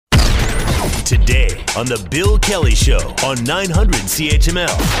Today on The Bill Kelly Show on 900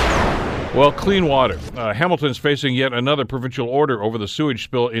 CHML. Well, clean water. Hamilton's facing yet another provincial order over the sewage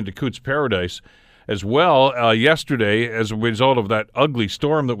spill into Cootes Paradise. As well, yesterday, as a result of that ugly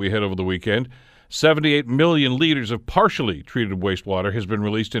storm that we had over the weekend, 78 million litres of partially treated wastewater has been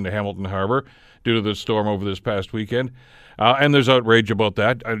released into Hamilton Harbour due to the storm over this past weekend. And there's outrage about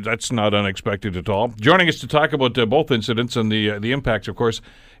that. That's not unexpected at all. Joining us to talk about both incidents and the impacts, of course,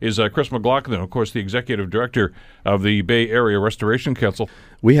 is Chris McLaughlin, of course, the Executive Director of the Bay Area Restoration Council.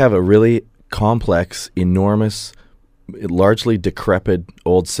 We have a really complex, enormous, largely decrepit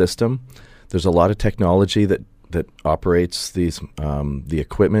old system. There's a lot of technology that operates these the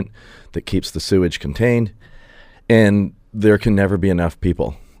equipment that keeps the sewage contained, and there can never be enough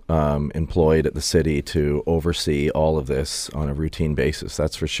people employed at the city to oversee all of this on a routine basis.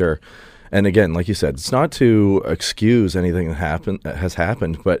 That's for sure. And again, like you said, it's not to excuse anything that has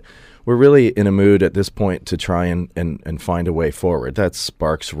happened, but we're really in a mood at this point to try and find a way forward. That's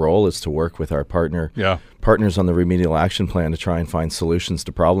Spark's role, is to work with our partners on the remedial action plan to try and find solutions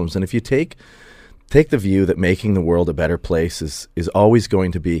to problems. And if you take the view that making the world a better place is always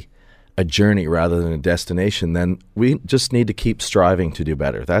going to be a journey rather than a destination, then we just need to keep striving to do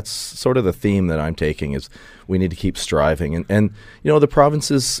better. That's sort of the theme that I'm taking, is we need to keep striving. And you know, the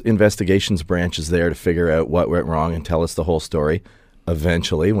province's investigations branch is there to figure out what went wrong and tell us the whole story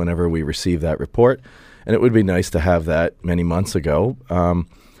eventually whenever we receive that report. And it would be nice to have that many months ago.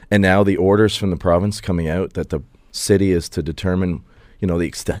 And now the orders from the province coming out that the city is to determine, you know,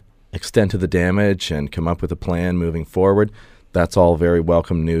 the extent of the damage and come up with a plan moving forward. That's all very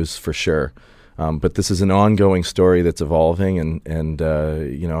welcome news for sure. But this is an ongoing story that's evolving, and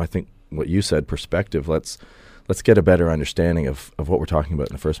you know, I think what you said, perspective, let's get a better understanding of what we're talking about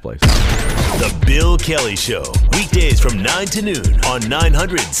in the first place. The Bill Kelly Show, weekdays from 9 to noon on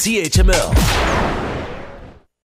 900 CHML.